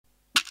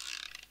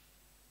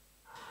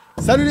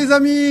Salut les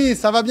amis,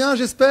 ça va bien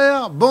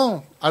j'espère?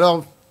 Bon,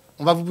 alors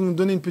on va vous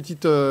donner une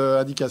petite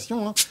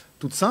indication, hein,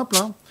 toute simple.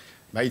 Hein.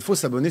 Bah, il faut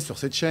s'abonner sur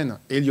cette chaîne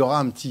et il y aura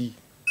un petit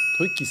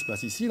truc qui se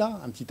passe ici, là,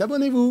 un petit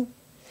abonnez-vous.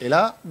 Et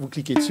là, vous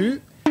cliquez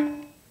dessus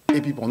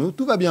et puis pour nous,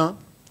 tout va bien.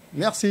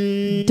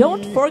 Merci.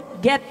 Don't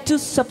forget to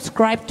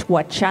subscribe to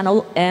our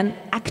channel and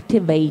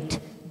activate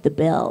the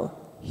bell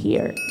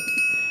here.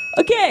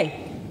 Ok.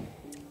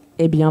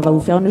 Eh bien, on va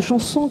vous faire une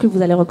chanson que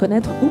vous allez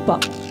reconnaître ou pas.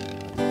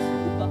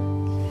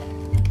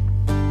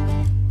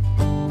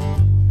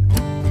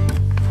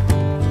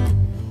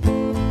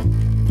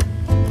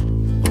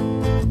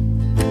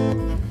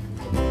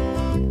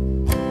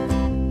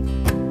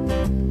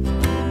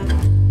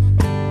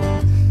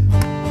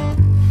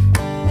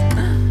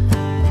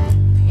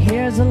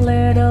 Here's a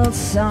little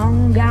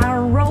song I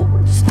wrote.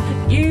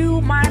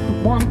 You might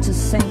want to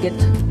sing it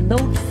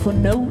note for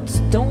note.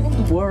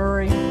 Don't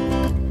worry.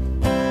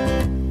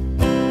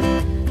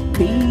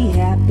 Be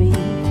happy.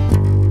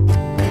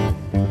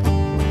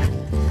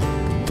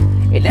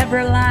 In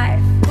every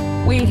life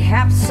we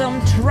have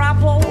some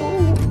trouble.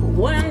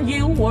 When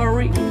you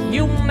worry,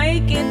 you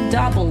make it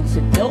double.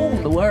 So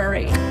don't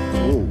worry.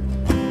 Oh.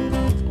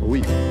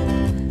 Oui.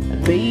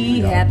 Be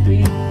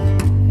happy.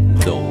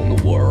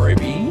 Don't worry,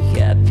 be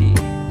happy.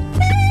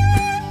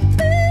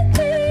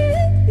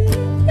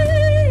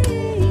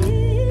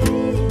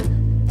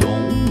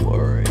 Don't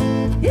worry.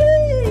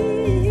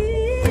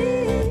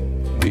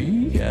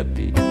 Be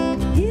happy.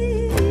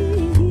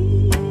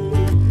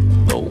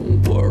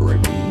 Don't worry,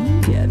 be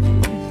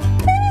happy.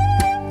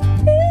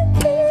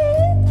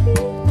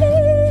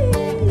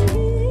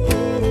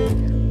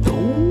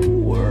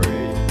 Don't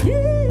worry.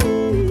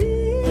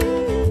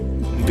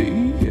 Be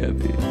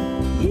happy.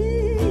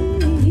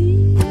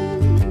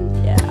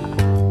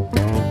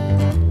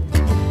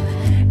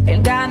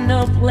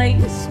 No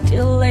place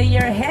to lay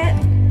your head.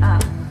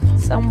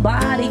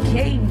 Somebody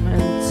came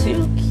and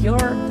took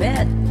your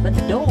bed, but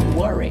don't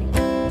worry.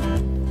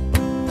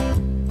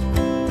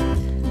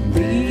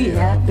 Be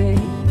happy.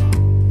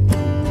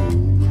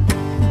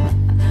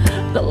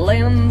 The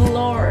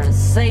landlord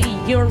say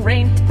your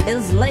rent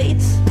is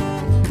late.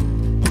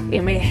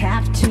 You may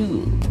have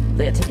to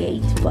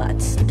litigate, but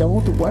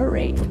don't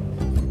worry.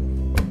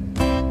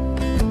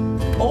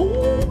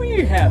 Oh,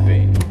 be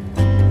happy.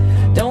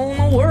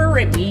 Don't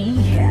worry, be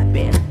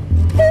happy.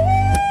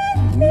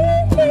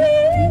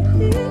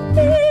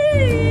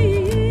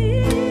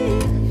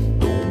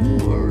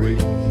 Don't worry.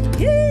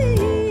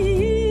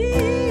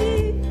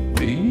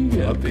 Be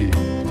happy.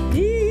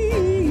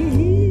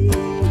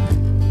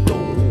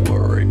 Don't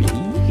worry, be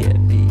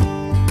happy.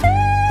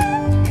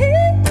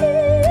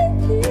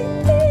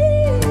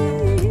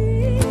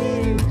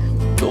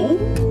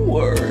 Don't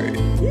worry.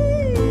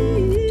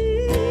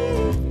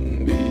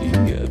 Be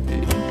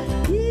happy.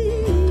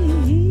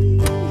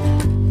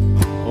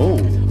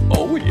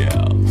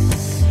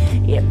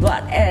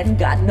 But ain't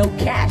got no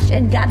cash,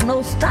 ain't got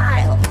no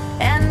style,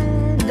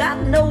 and got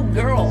no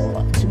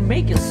girl to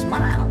make you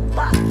smile.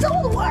 But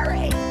don't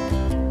worry,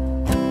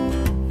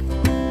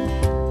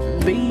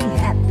 be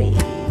happy.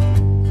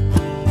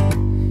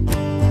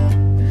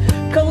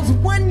 Cause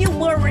when you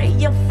worry,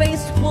 your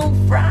face will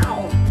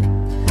frown,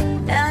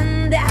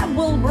 and that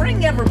will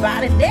bring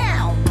everybody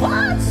down.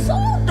 But so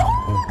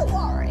don't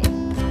worry,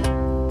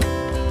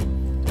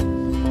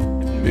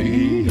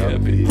 be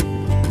happy.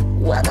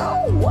 Well,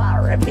 don't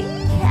worry, be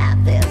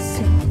happy.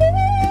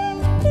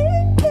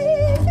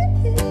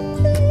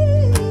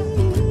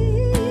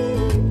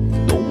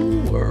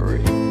 Don't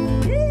worry.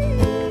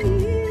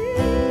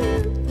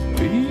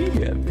 Be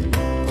happy.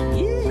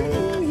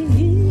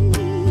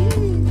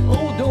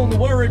 Oh, don't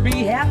worry,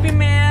 be happy,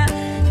 man.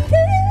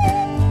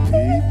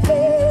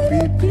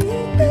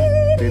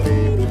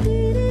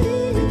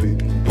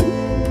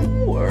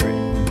 Don't worry.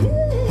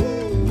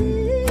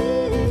 Be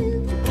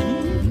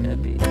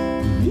happy.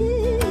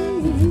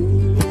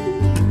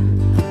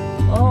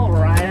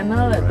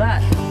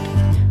 But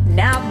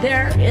now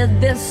there is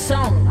this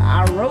song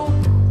I wrote.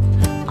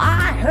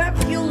 I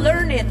hope you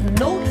learn it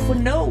note for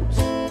note,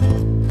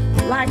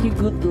 like you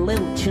good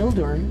little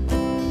children.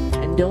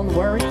 And don't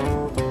worry,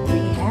 be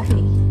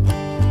happy.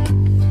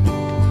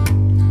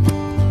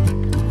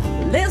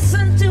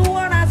 Listen to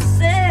what I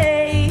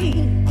say.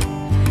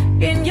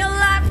 In your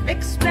life,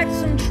 expect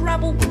some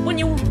trouble. When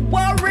you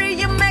worry,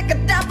 you make a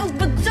double.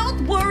 But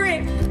don't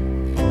worry.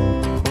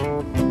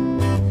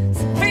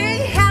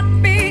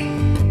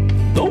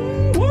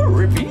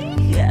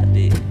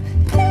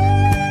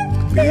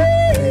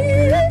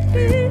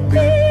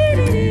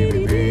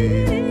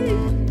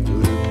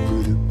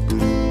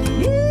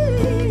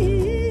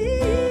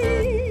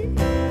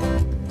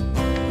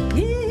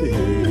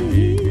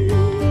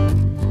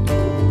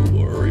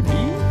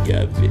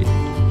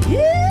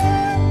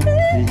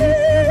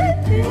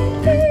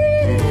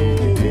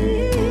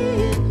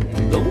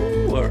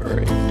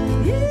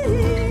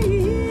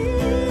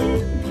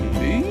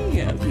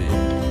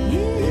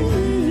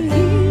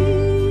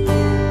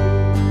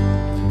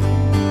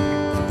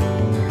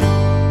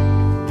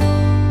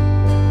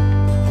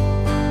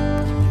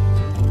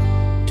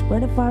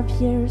 25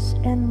 years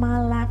and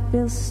my life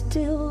is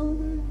still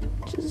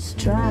just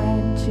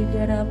trying to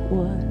get up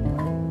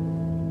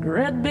one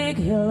great big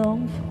hill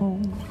of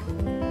home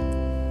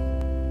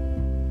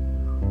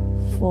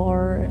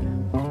for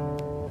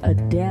a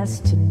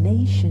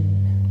destination.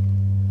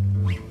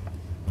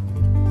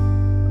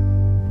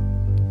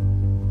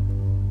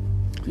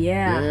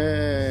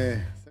 Yeah.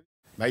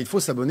 Bah, il faut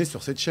s'abonner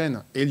sur cette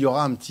chaîne. Et il y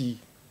aura un petit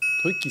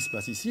truc qui se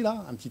passe ici,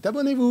 là, un petit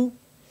abonnez-vous.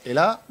 Et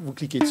là, vous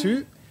cliquez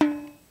dessus.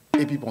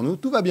 Et puis pour nous,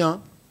 tout va bien.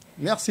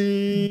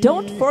 Merci.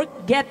 Don't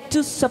forget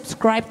to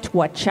subscribe to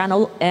our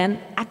channel and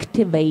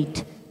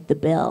activate the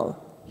bell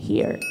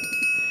here.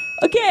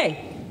 Ok.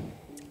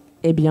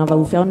 Eh bien, on va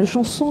vous faire une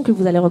chanson que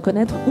vous allez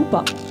reconnaître ou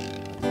pas.